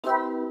Good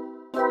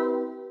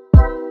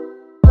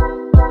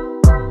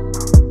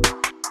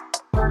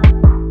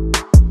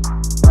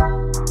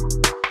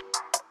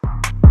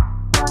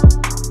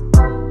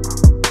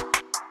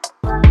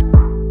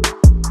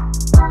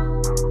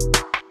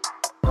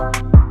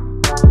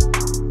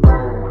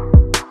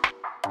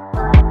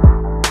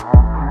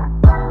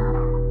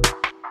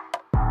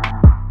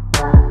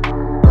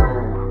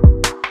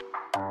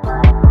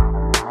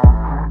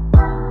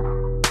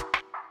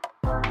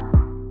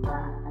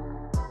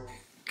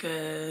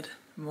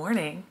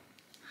morning.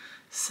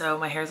 So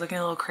my hair's looking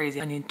a little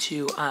crazy. I need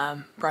to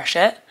brush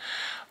it,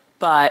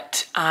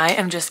 but I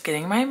am just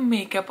getting my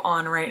makeup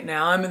on right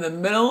now. I'm in the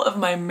middle of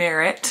my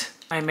Merit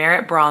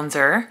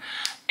bronzer,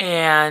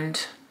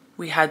 and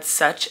we had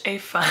such a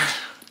fun,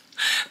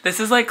 this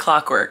is like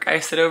clockwork. I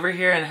sit over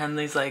here and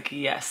Henley's like,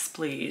 yes,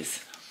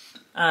 please.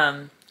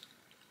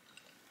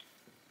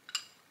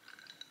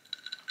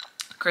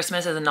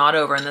 Christmas is not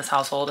over in this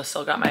household. I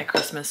still got my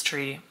Christmas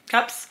tree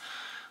cups,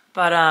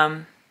 but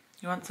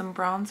you want some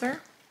bronzer?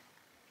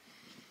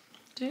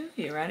 Do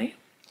you ready?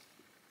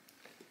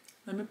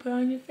 Let me put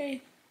on your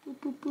face. Boop,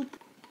 boop, boop.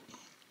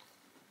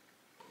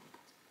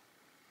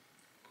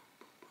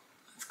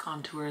 Let's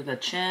contour the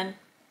chin.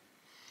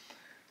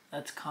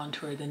 Let's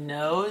contour the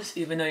nose.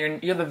 Even though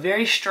you have a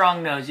very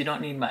strong nose, you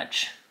don't need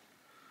much.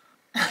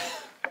 Boop,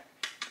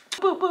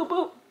 boop,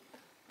 boop.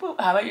 Boop.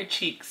 How about your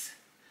cheeks?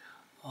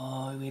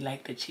 Oh, we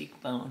like the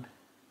cheekbone.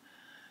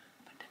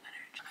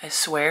 I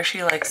swear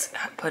she likes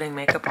putting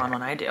makeup on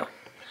when I do.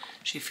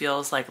 She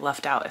feels like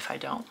left out if I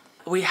don't.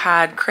 We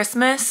had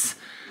Christmas,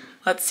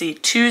 let's see,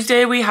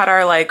 Tuesday we had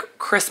our like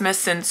Christmas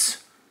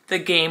since the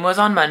game was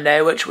on Monday,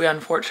 which we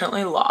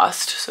unfortunately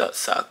lost, so it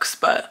sucks,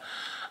 but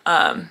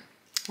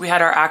we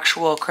had our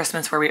actual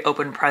Christmas where we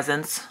opened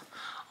presents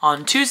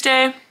on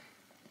Tuesday,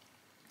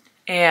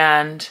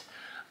 and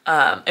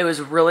it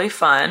was really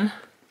fun.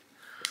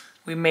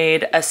 We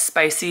made a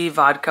spicy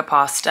vodka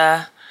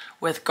pasta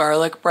with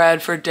garlic bread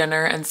for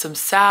dinner and some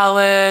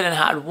salad, and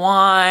had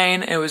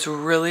wine. It was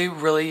really,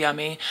 really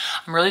yummy.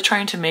 I'm really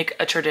trying to make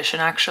a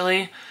tradition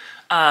actually.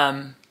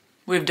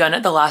 We've done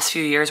it the last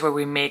few years where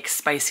we make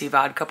spicy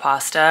vodka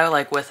pasta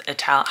like with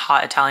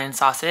hot Italian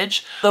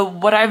sausage.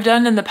 What I've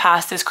done in the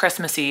past is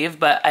Christmas Eve,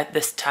 but at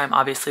this time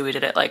obviously we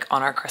did it like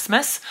on our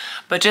Christmas.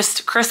 But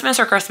just Christmas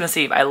or Christmas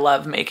Eve, I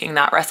love making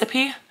that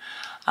recipe.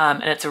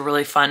 And it's a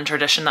really fun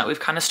tradition that we've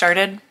kind of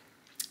started.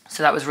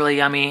 So that was really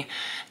yummy.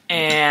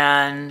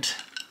 And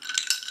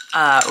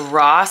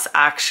Ross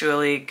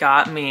actually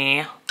got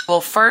me,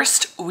 well,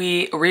 first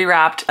we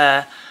rewrapped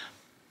a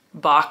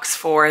box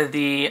for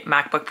the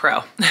MacBook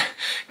Pro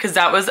because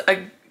that was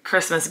a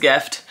Christmas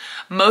gift,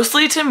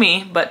 mostly to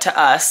me, but to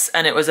us.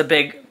 And it was a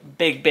big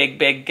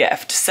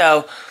gift.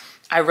 So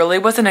I really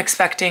wasn't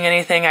expecting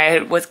anything. I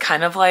was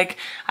kind of like,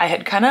 I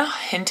had kind of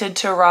hinted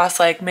to Ross,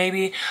 like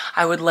maybe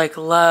I would like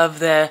love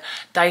the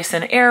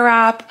Dyson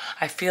airwrap.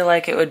 I feel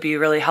like it would be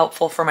really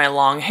helpful for my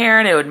long hair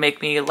and it would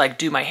make me like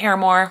do my hair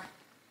more.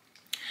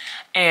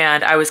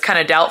 And I was kind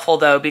of doubtful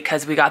though,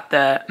 because we got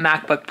the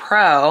MacBook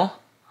Pro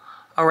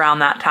around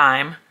that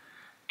time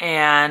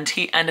and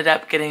he ended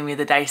up getting me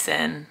the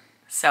Dyson.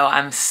 So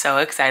I'm so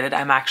excited.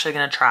 I'm actually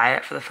gonna try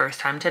it for the first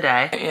time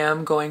today. I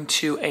am going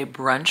to a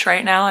brunch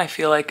right now. I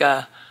feel like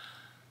a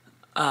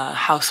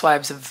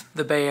housewives of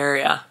the Bay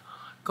Area.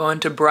 Going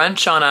to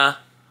brunch on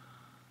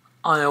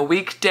a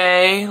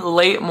weekday,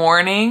 late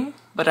morning,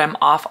 but I'm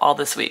off all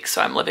this week,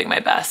 so I'm living my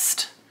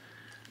best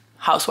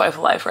housewife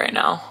life right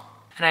now.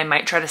 And I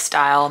might try to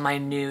style my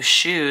new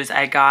shoes.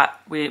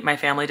 My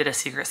family did a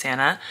Secret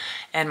Santa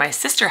and my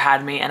sister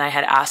had me, and I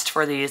had asked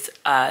for these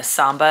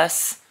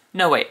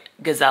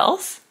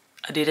Gazelles,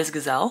 Adidas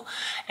Gazelle,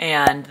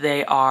 and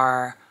they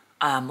are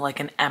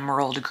like an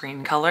emerald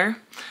green color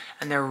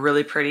and they're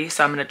really pretty.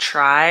 So I'm gonna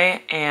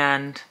try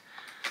and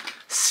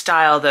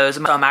style those.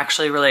 So I'm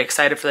actually really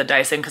excited for the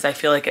Dyson because I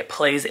feel like it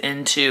plays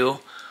into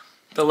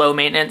the low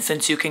maintenance,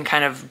 since you can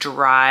kind of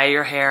dry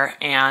your hair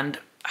and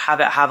have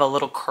it have a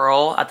little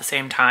curl at the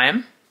same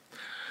time.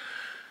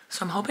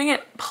 So I'm hoping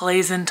it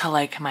plays into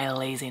like my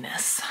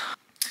laziness.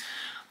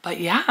 But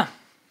yeah,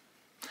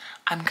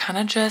 I'm kind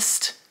of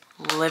just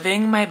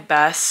living my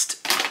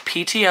best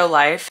PTO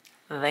life.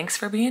 Thanks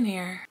for being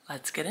here.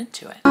 Let's get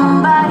into it.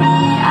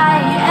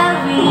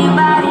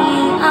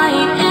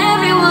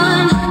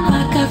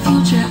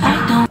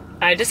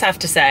 I just have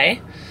to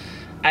say,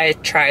 I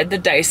tried the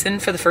Dyson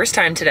for the first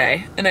time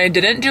today and I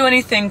didn't do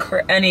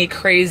any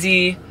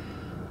crazy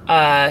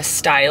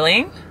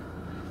styling,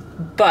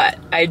 but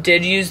I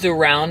did use the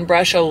round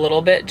brush a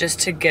little bit just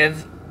to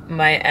give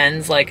my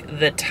ends like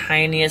the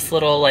tiniest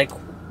little like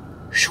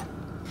shoo.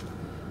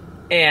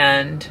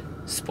 And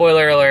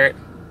spoiler alert,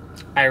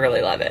 I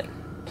really love it.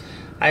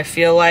 I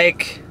feel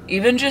like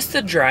even just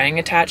the drying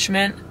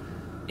attachment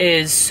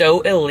is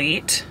so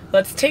elite.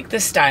 Let's take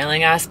the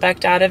styling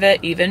aspect out of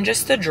it. Even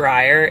just the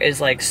dryer is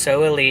like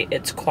so elite.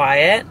 It's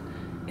quiet,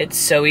 it's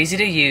so easy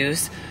to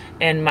use,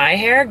 and my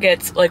hair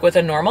gets, like with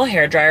a normal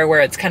hair dryer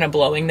where it's kind of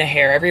blowing the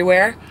hair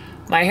everywhere,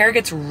 my hair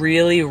gets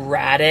really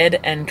ratted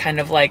and kind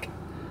of like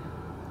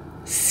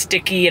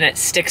sticky and it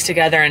sticks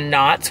together in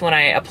knots when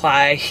I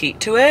apply heat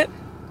to it,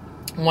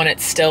 when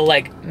it's still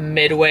like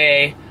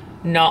midway,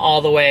 not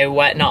all the way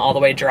wet, not all the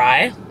way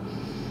dry.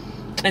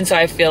 And so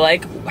I feel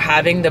like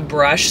having the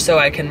brush so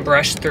I can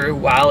brush through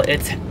while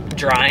it's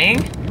drying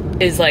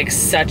is like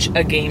such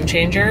a game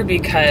changer,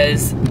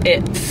 because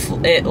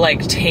it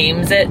like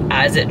tames it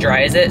as it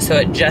dries it, so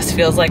it just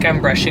feels like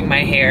I'm brushing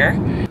my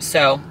hair.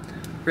 So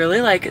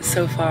really like it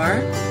so far.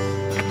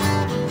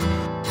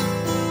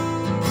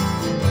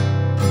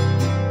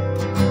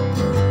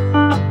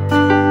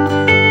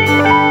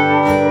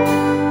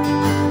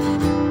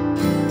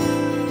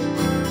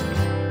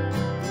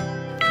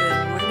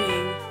 Good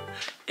morning.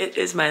 It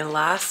is my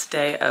last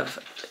day of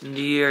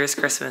New Year's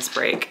Christmas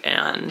break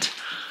and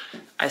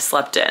I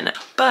slept in,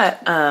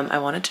 but I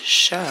wanted to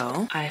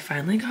show, I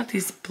finally got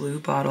these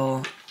Blue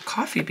Bottle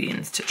coffee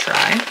beans to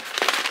try,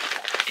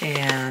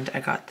 and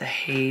I got the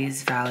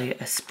Hayes Valley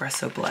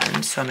Espresso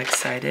Blend, so I'm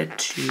excited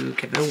to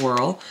give it a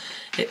whirl.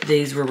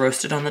 These were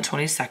roasted on the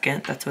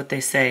 22nd. That's what they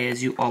say,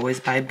 is you always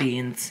buy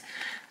beans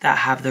that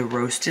have the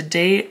roasted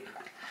date,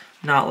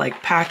 not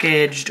like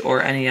packaged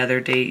or any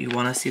other date. You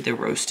want to see the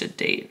roasted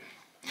date.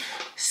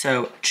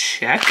 So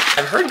check.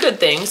 I've heard good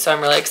things, so I'm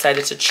really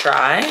excited to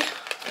try.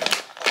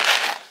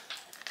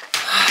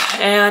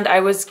 And I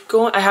have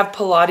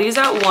Pilates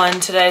at 1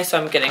 today, so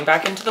I'm getting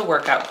back into the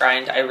workout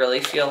grind. I really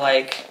feel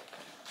like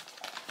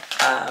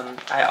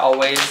I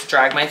always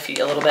drag my feet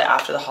a little bit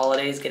after the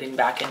holidays, getting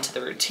back into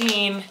the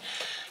routine,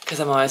 because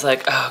I'm always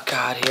like, oh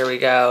God, here we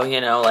go. You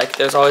know, like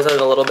there's always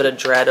like a little bit of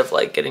dread of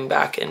like getting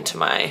back into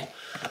my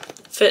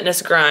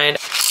fitness grind.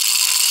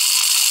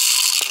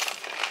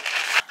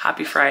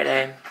 Happy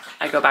Friday.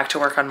 I go back to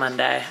work on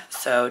Monday,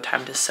 so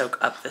time to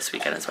soak up this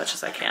weekend as much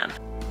as I can.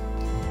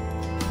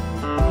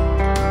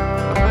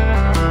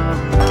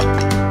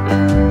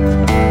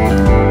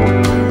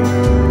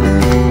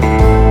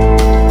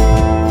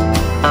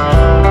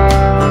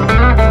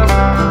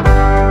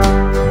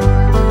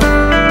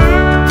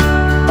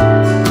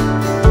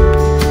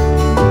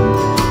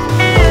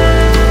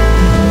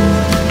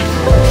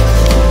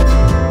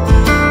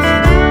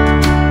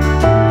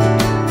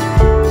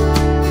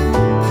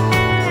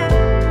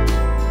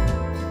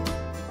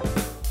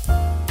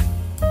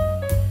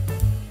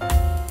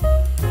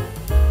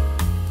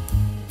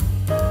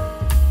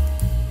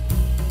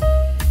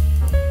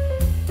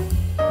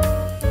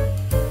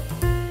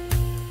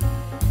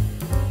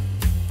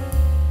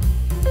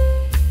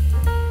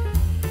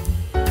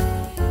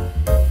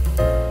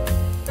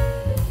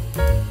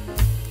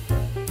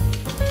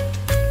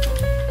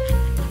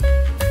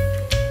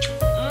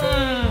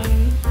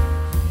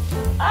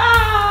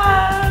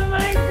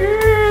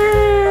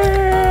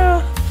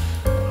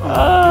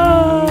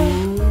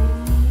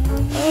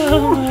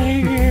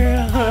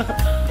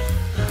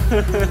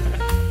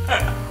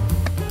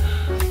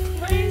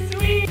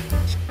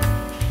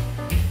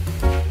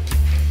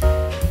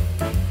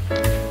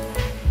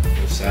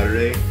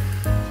 Saturday,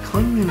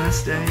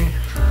 cleanliness day.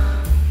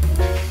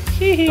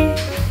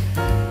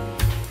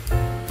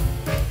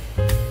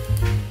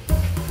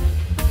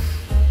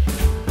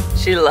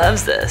 She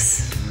loves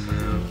this.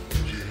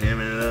 She's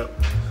hamming it up.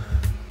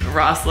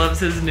 Ross loves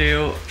his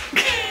new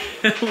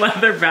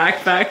leather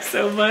backpack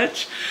so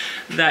much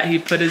that he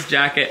put his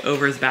jacket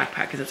over his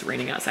backpack because it's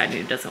raining outside and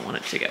he doesn't want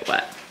it to get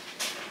wet.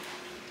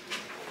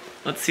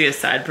 Let's see his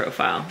side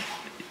profile.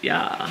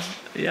 Yeah,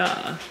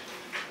 yeah.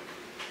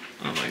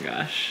 Oh my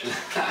gosh.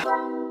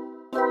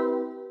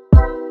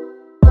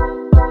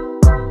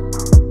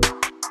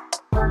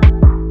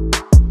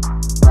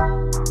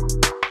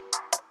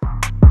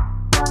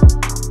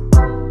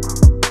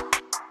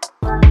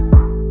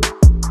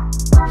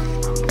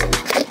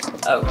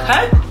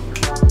 Okay.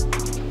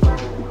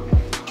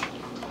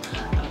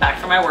 I'm back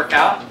from my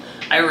workout.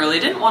 I really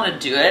didn't want to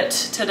do it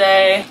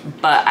today,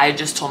 but I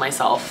just told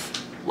myself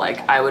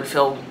like I would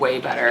feel way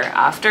better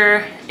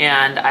after,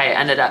 and I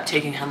ended up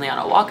taking Henley on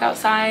a walk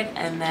outside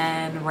and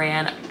then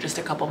ran just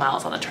a couple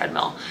miles on the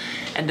treadmill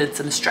and did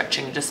some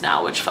stretching just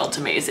now, which felt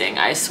amazing.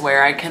 I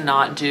swear I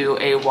cannot do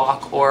a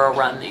walk or a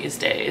run these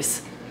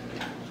days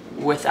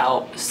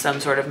without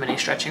some sort of mini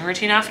stretching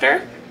routine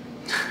after.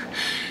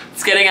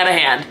 It's getting out of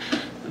hand.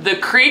 The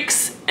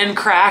creaks and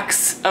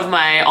cracks of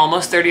my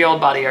almost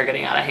 30-year-old body are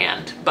getting out of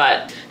hand.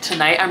 But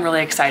tonight I'm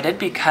really excited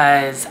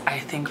because I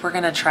think we're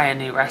gonna try a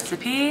new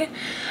recipe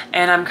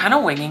and I'm kind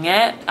of winging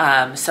it.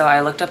 So I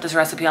looked up this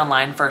recipe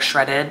online for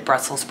shredded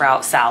Brussels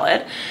sprout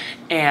salad,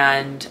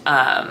 and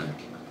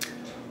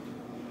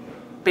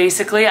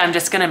basically I'm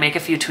just gonna make a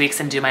few tweaks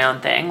and do my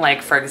own thing.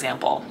 Like for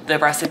example, the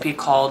recipe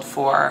called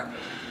for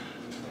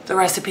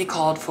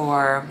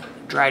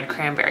dried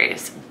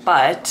cranberries,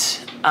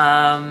 but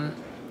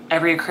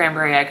every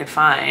cranberry I could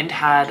find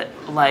had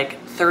like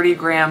 30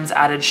 grams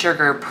added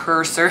sugar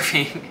per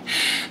serving.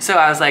 So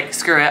I was like,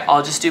 screw it,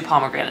 I'll just do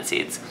pomegranate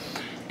seeds.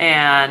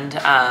 And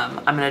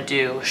I'm gonna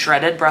do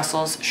shredded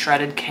Brussels,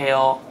 shredded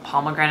kale,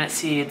 pomegranate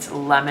seeds,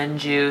 lemon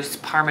juice,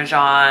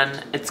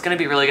 Parmesan. It's gonna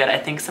be really good. I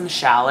think some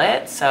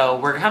shallot. So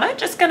we're kind of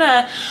just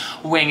gonna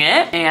wing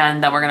it.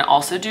 And then we're gonna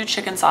also do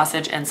chicken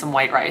sausage and some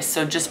white rice.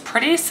 So just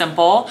pretty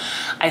simple.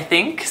 I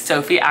think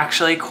Sophie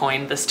actually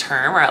coined this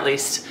term, or at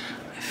least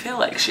I feel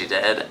like she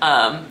did.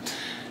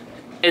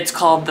 It's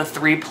called the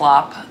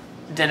 3-plop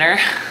dinner.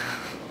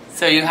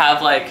 So you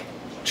have like,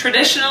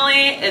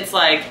 traditionally it's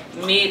like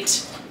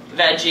meat,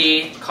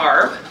 veggie,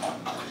 carb,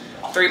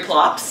 3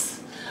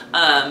 plops.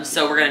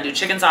 So we're gonna do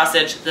chicken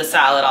sausage, the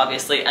salad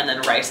obviously, and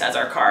then rice as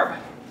our carb.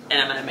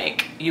 And I'm gonna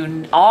make,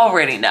 you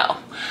already know,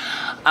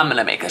 I'm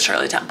gonna make a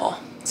Shirley Temple.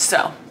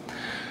 So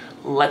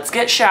let's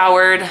get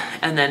showered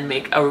and then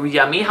make a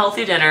yummy,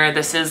 healthy dinner.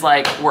 This is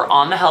like, we're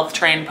on the health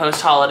train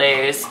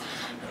post-holidays.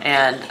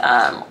 And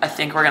I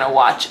think we're gonna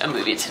watch a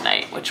movie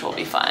tonight, which will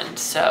be fun.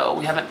 So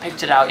we haven't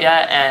picked it out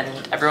yet,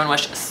 and everyone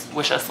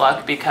wish us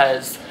luck,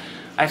 because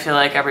I feel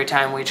like every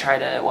time we try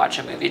to watch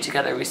a movie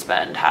together, we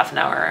spend half an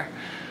hour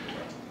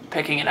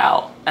picking it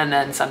out, and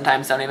then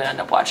sometimes don't even end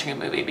up watching a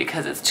movie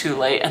because it's too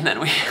late, and then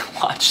we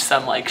watch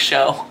some like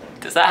show.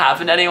 Does that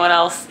happen to anyone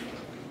else?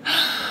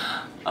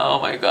 Oh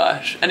my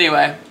gosh.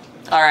 Anyway,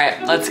 all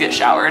right, let's get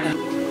showered.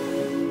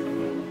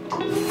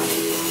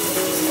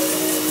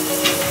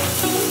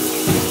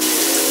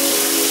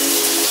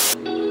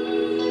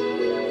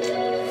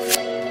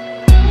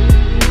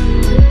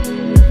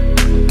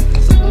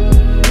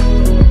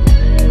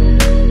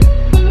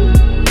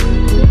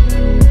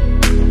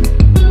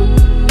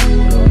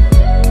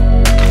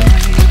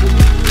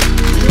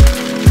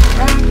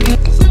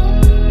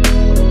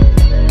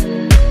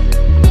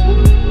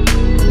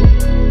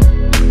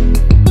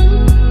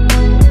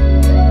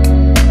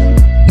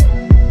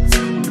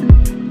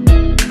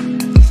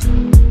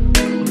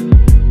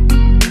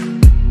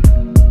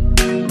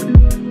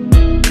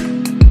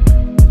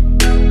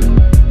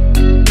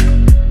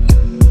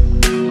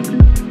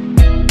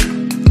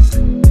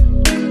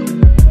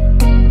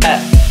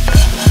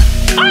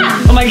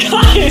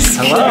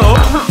 Hello.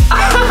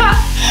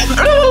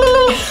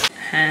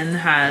 Hen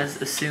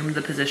has assumed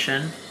the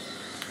position.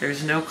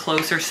 There's no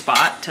closer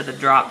spot to the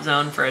drop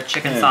zone for a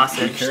chicken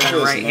sausage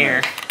than right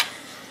here.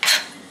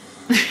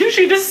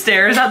 She just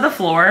stares at the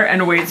floor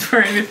and waits for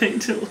anything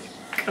to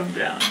come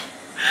down.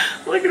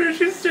 Look at her,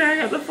 she's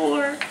staring at the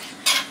floor.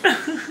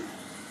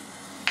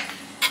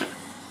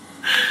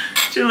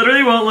 She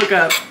literally won't look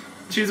up.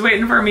 She's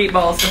waiting for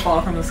meatballs to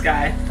fall from the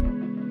sky.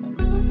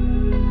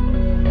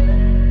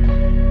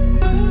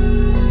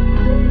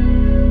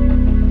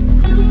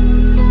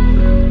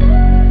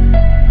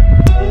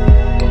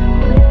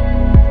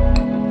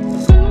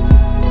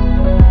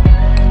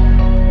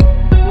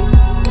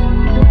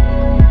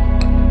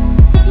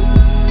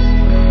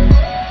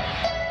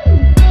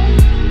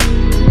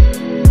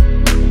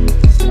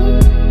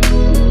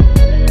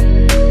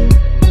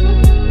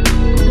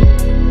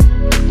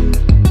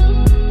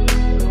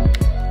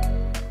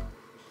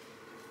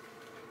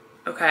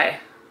 Okay,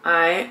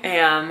 I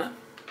am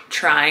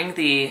trying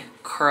the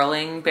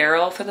curling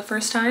barrel for the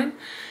first time,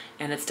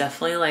 and it's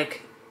definitely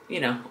like, you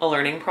know, a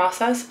learning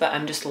process, but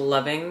I'm just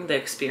loving the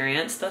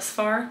experience thus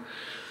far.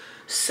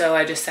 So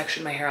I just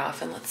sectioned my hair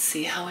off, and let's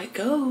see how it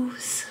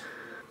goes.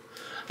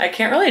 I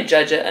can't really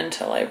judge it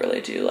until I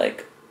really do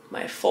like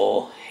my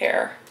full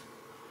hair,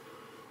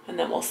 and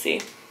then we'll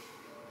see.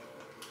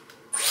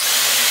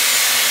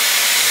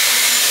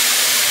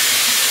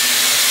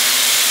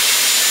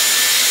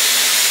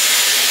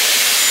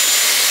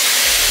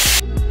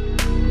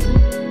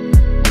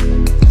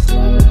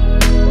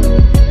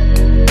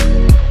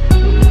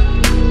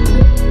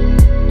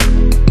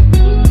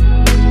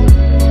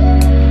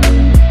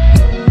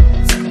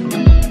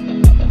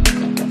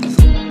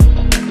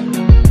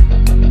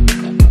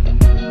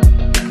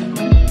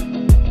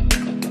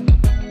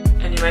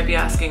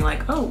 Asking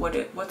like, oh,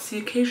 what's the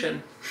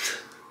occasion?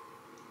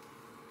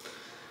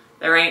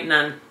 There ain't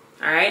none.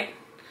 All right,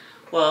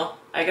 well,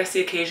 I guess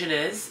the occasion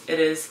is, it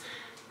is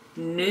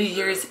New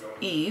Year's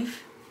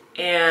Eve,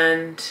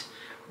 and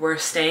we're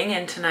staying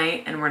in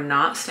tonight, and we're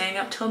not staying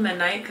up till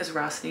midnight because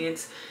Ross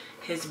needs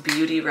his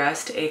beauty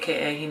rest,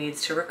 aka he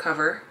needs to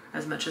recover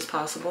as much as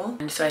possible.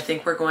 And so I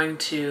think we're going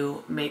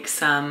to make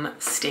some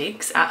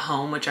steaks at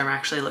home, which I'm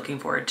actually looking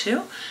forward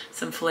to.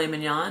 Some filet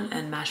mignon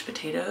and mashed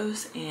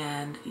potatoes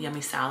and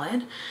yummy salad.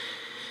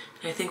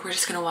 And I think we're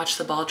just gonna watch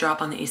the ball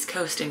drop on the East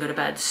Coast and go to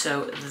bed.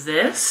 So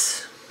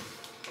this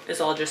is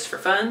all just for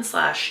fun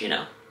slash, you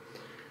know,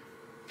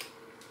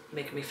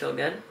 making me feel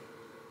good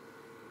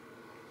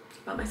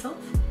about myself.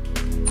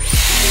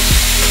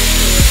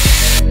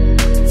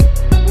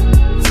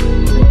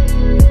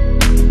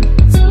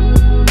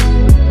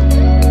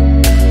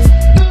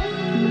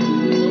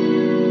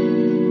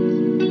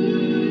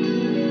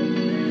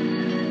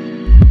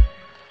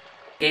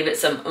 Gave it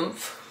some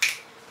oomph,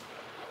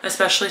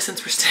 especially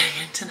since we're staying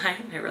in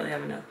tonight. I really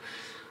haven't know.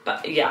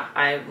 But yeah,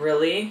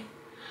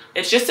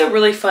 it's just a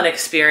really fun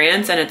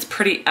experience, and it's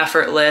pretty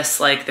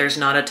effortless. Like there's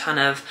not a ton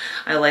of,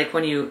 I like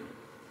when you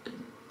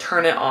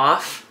turn it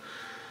off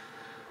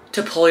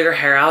to pull your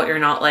hair out. You're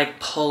not like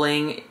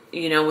pulling,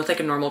 you know, with like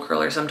a normal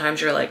curler,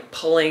 sometimes you're like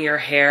pulling your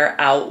hair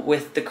out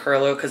with the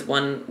curler because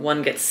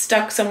one gets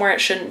stuck somewhere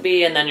it shouldn't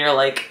be, and then you're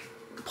like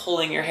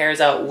pulling your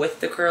hairs out with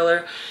the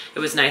curler. It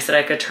was nice that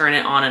I could turn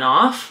it on and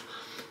off.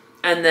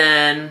 And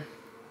then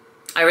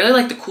I really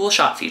like the cool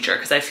shot feature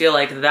because I feel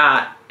like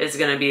that is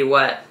gonna be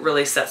what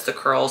really sets the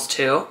curls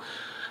too.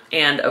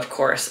 And of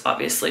course,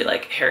 obviously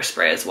like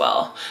hairspray as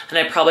well. And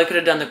I probably could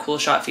have done the cool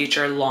shot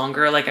feature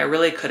longer. Like I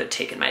really could have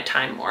taken my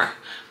time more.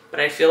 But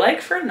I feel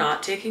like for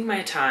not taking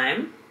my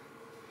time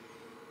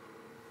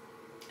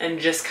and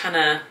just kind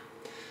of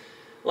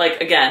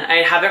like, again, I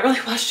haven't really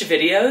watched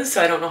videos,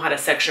 so I don't know how to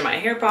section my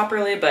hair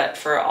properly, but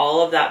for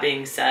all of that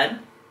being said,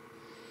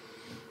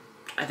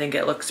 I think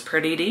it looks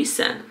pretty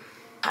decent.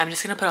 I'm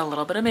just gonna put a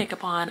little bit of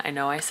makeup on. I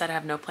know I said I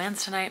have no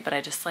plans tonight, but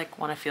I just like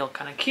wanna feel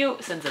kind of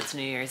cute since it's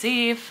New Year's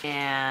Eve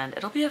and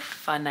it'll be a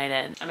fun night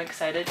in. I'm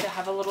excited to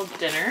have a little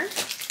dinner,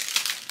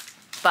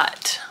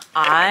 but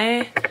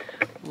I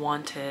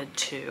wanted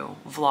to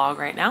vlog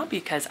right now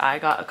because I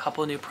got a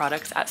couple new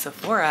products at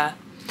Sephora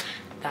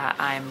that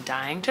I'm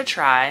dying to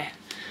try.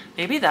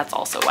 Maybe that's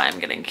also why I'm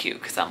getting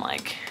cute, because I'm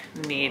like,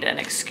 need an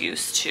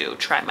excuse to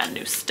try my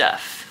new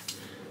stuff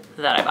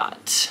that I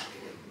bought.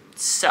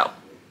 So,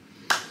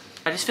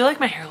 I just feel like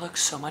my hair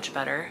looks so much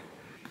better,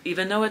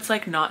 even though it's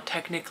like not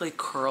technically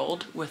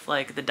curled with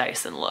like the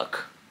Dyson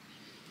look.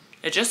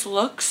 It just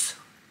looks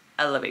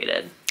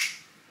elevated.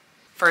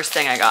 First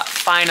thing I got,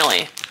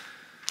 finally,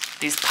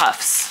 these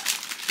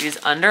puffs, these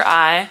under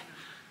eye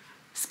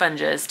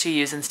sponges to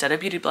use instead of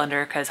Beauty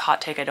Blender, because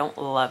hot take, I don't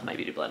love my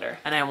Beauty Blender.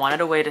 And I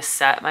wanted a way to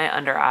set my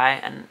under eye,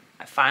 and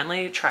I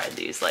finally tried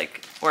these,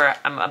 like, or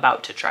I'm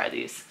about to try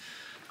these.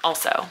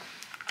 Also,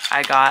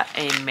 I got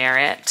a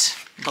Merit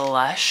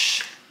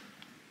blush,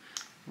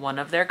 one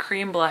of their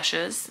cream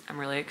blushes. I'm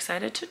really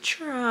excited to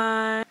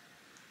try.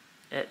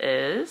 It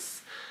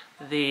is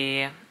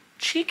the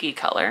Cheeky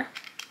color,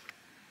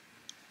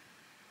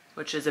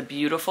 which is a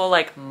beautiful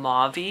like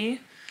mauve-y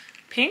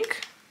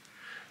pink.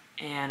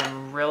 And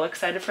I'm real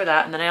excited for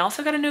that. And then I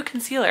also got a new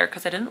concealer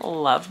because I didn't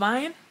love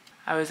mine.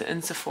 I was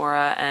in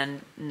Sephora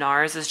and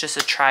NARS is just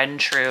a tried and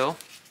true.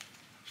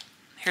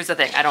 Here's the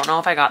thing, I don't know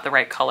if I got the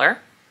right color,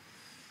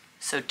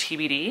 so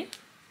TBD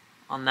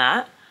on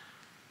that,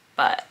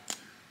 but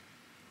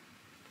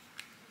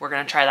we're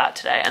gonna try that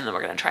today, and then we're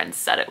gonna try and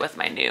set it with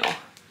my new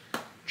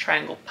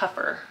triangle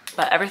puffer.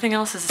 But everything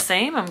else is the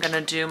same. I'm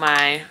gonna do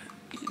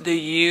the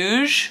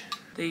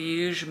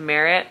Huge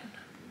Merit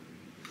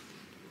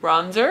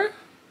bronzer.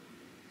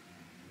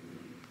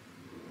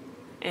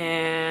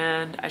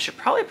 And I should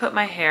probably put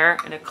my hair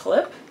in a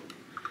clip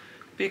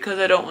because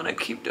I don't want to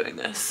keep doing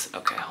this.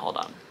 Okay, hold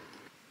on.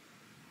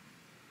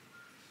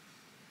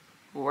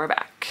 We're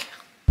back.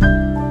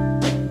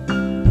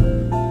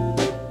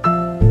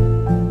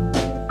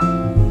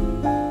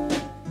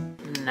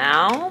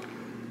 Now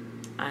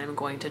I'm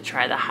going to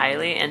try the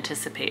highly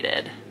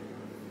anticipated.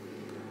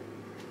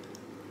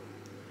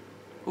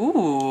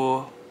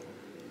 Ooh.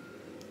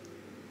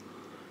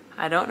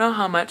 I don't know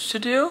how much to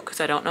do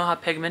because I don't know how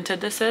pigmented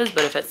this is,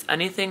 but if it's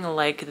anything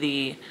like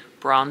the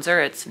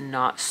bronzer, it's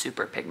not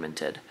super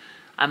pigmented.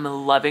 I'm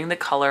loving the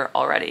color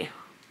already.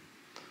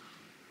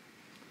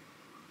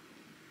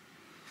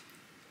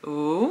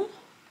 Ooh.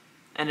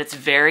 And it's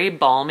very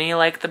balmy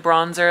like the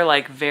bronzer,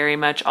 like very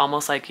much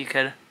almost like you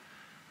could,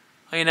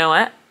 well, you know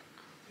what?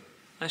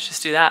 Let's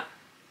just do that.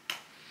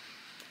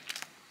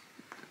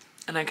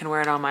 And I can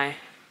wear it on my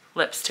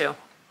lips too.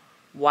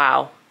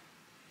 Wow.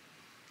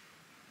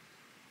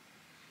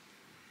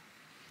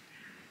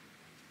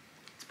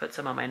 Put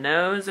some on my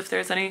nose if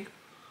there's any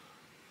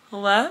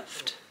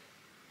left.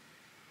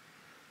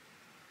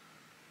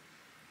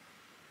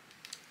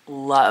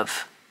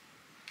 Love.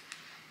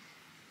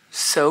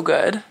 So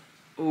good.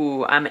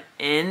 Ooh, I'm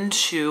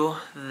into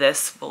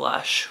this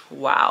blush.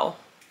 Wow.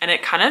 And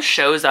it kind of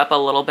shows up a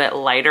little bit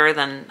lighter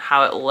than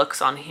how it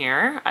looks on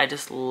here. I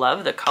just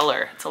love the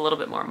color. It's a little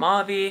bit more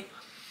mauve-y.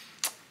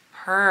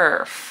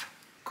 Perf.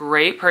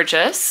 Great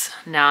purchase.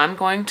 Now I'm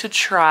going to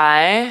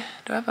try,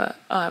 do I have a,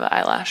 oh, I have an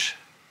eyelash.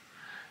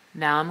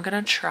 Now I'm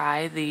gonna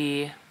try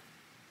the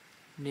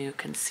new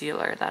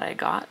concealer that I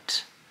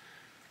got,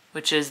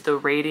 which is the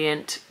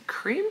Radiant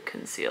Cream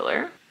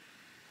Concealer.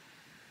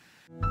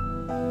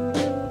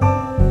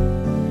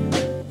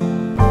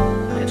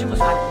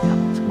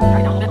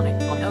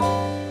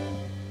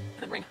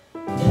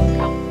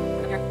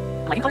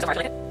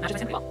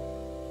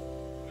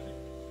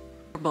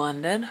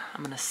 Blended.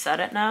 I'm gonna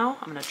set it now.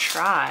 I'm gonna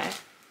try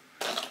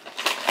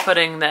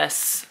putting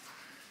this,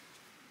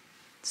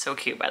 so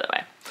cute by the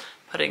way,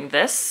 putting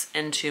this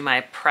into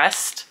my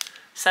pressed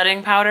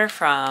setting powder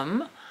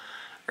from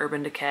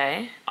Urban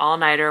Decay, All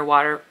Nighter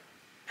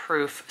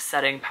Waterproof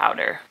Setting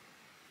Powder.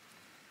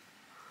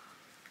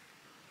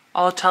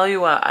 I'll tell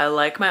you what, I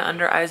like my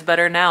under eyes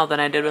better now than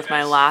I did with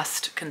my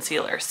last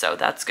concealer, so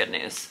that's good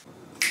news.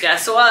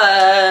 Guess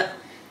what?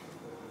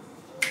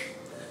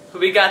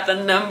 We got the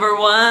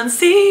 #1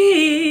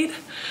 seed.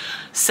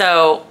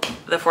 So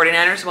the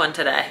 49ers won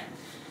today.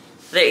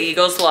 The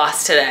Eagles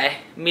lost today,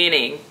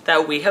 meaning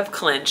that we have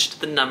clinched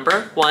the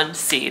 #1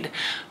 seed,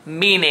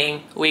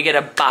 meaning we get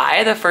a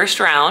bye the first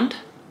round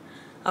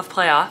of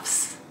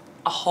playoffs.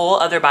 A whole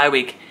other bye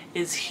week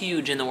is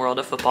huge in the world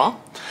of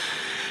football.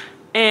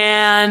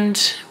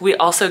 And we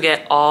also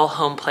get all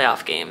home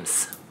playoff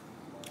games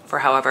for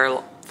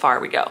however far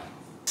we go.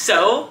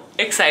 So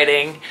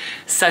exciting,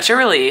 such a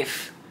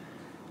relief.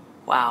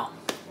 Wow,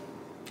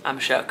 I'm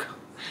shook.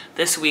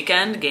 This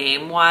weekend,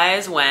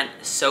 game-wise, went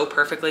so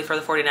perfectly for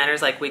the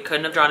 49ers. Like, we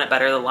couldn't have drawn it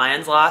better. The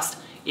Lions lost,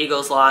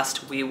 Eagles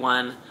lost, we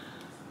won.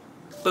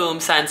 Boom,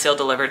 signed, sealed,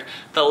 delivered.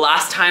 The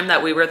last time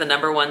that we were the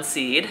 #1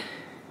 seed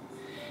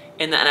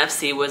in the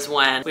NFC was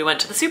when we went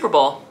to the Super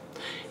Bowl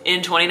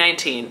in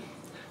 2019.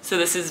 So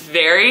this is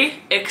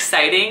very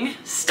exciting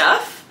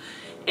stuff.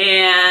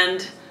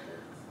 And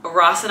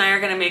Ross and I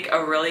are gonna make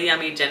a really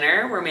yummy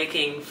dinner. We're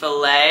making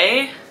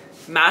filet,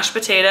 mashed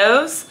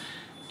potatoes,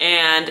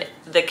 and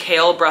the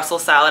Kale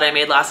Brussels salad I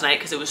made last night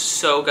because it was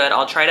so good.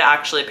 I'll try to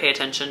actually pay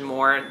attention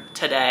more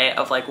today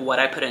of like what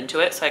I put into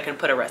it so I can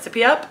put a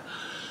recipe up.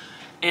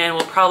 And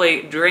we'll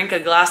probably drink a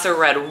glass of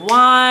red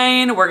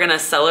wine. We're gonna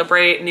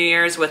celebrate New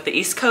Year's with the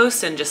East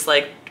Coast and just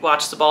like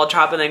watch the ball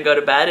drop and then go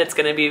to bed. It's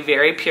gonna be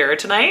very pure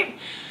tonight.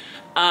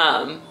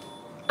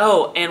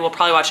 Oh, and we'll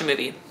probably watch a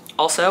movie.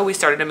 Also, we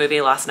started a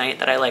movie last night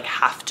that I like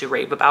have to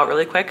rave about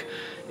really quick.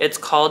 It's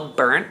called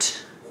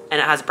Burnt, and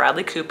it has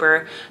Bradley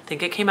Cooper. I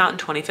think it came out in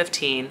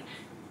 2015.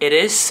 It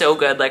is so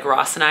good. Like,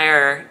 Ross and I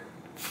are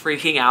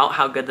freaking out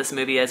how good this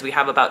movie is. We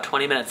have about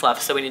 20 minutes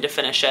left, so we need to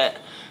finish it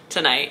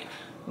tonight.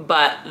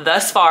 But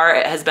thus far,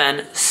 it has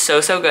been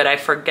so, so good. I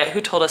forget who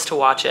told us to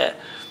watch it,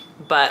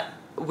 but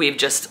we've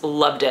just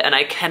loved it, and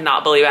I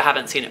cannot believe I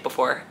haven't seen it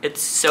before.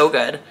 It's so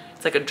good.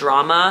 It's like a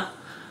drama,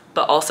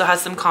 but also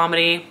has some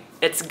comedy.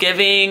 It's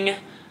giving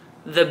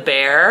The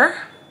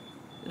Bear,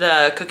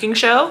 the cooking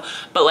show,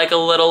 but like a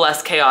little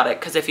less chaotic,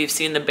 because if you've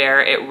seen The Bear,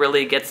 it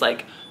really gets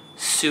like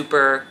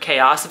super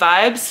chaos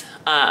vibes.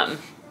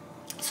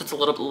 So it's a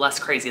little bit less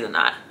crazy than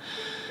that.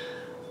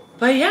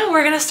 But yeah,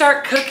 we're gonna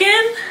start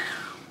cooking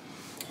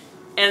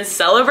and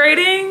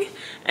celebrating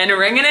and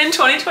ringing in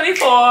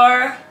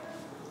 2024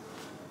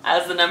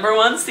 as the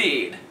 #1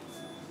 seed.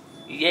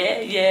 Yeah,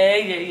 yeah,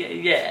 yeah, yeah,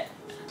 yeah.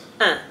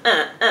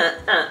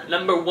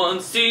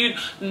 #1 seed,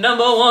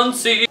 #1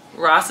 seed.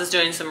 Ross is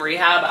doing some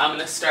rehab. I'm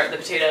gonna start the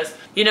potatoes.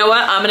 You know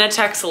what? I'm gonna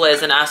text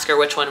Liz and ask her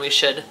which one we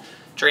should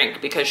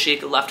drink because she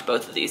left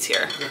both of these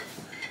here.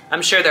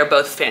 I'm sure they're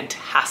both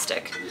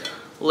fantastic.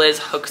 Liz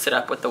hooks it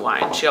up with the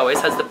wine. She always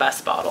has the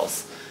best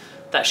bottles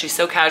that she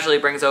so casually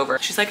brings over.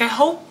 She's like, I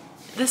hope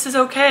this is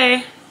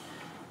okay.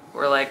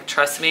 We're like,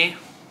 trust me,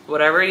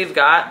 whatever you've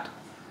got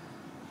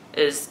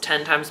is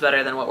 10 times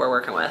better than what we're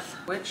working with.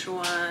 Which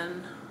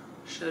one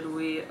should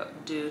we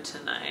do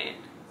tonight?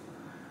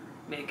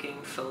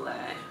 Making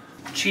filet.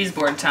 Cheese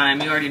board time,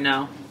 you already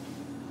know.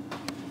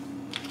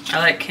 I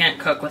like can't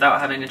cook without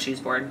having a cheese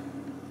board.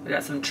 We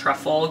got some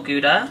truffle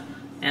Gouda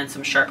and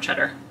some sharp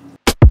cheddar.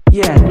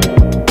 Yeah.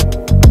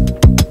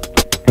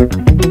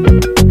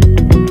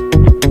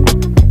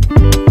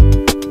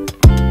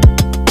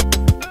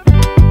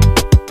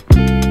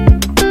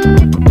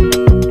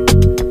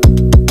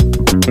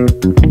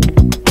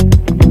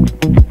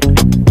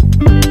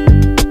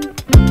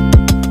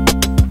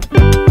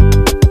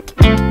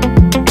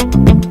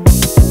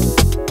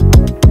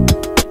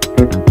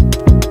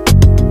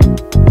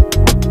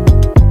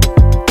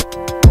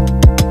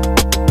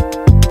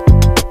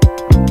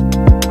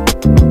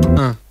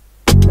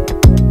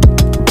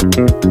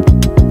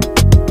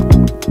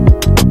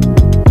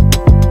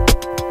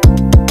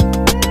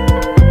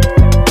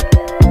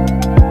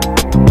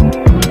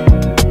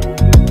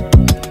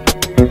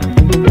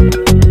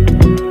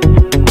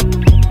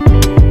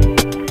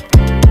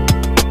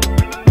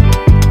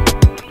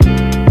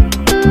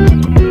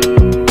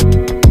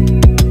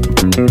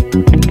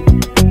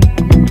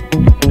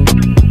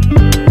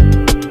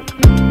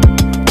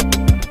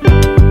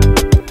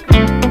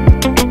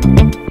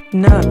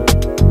 No.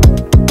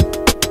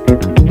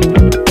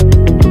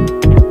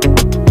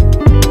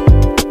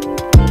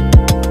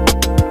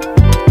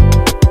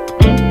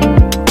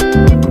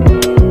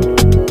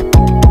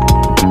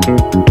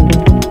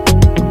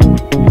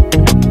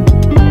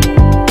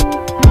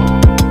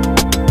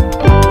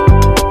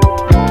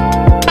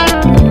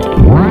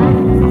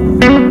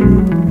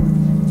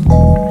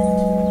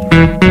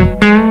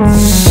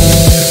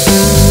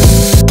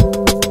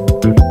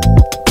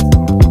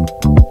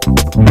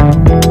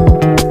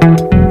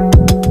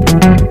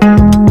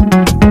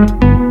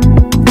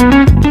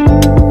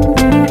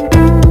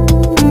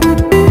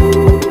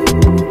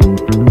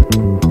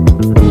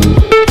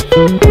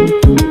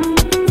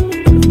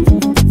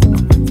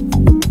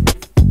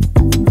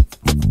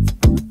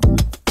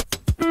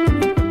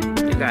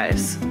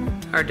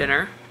 Our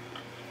dinner.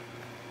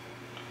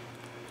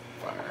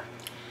 Fire.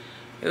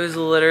 It was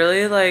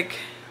literally like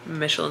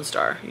Michelin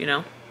star, you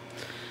know?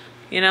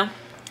 You know?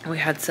 We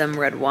had some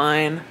red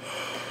wine,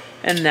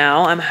 and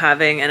now I'm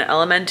having an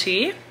element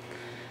tea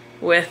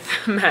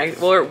with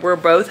we're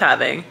both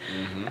having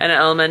an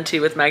element tea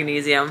with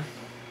magnesium.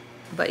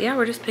 But yeah,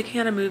 we're just picking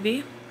out a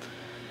movie.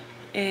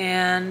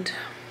 And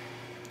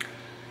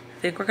I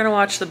think we're gonna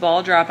watch the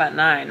ball drop at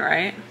 9,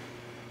 right?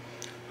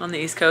 On the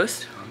East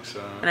Coast. I think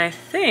so. And I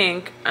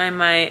think I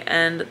might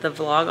end the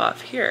vlog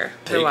off here.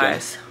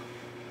 Otherwise,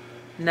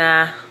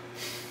 nah,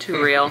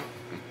 too real.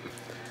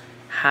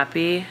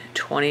 Happy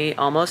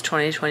almost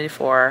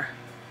 2024.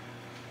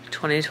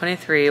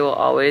 2023 will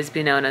always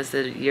be known as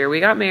the year we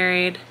got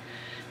married,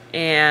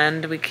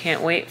 and we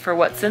can't wait for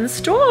what's in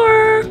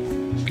store.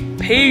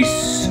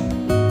 Peace.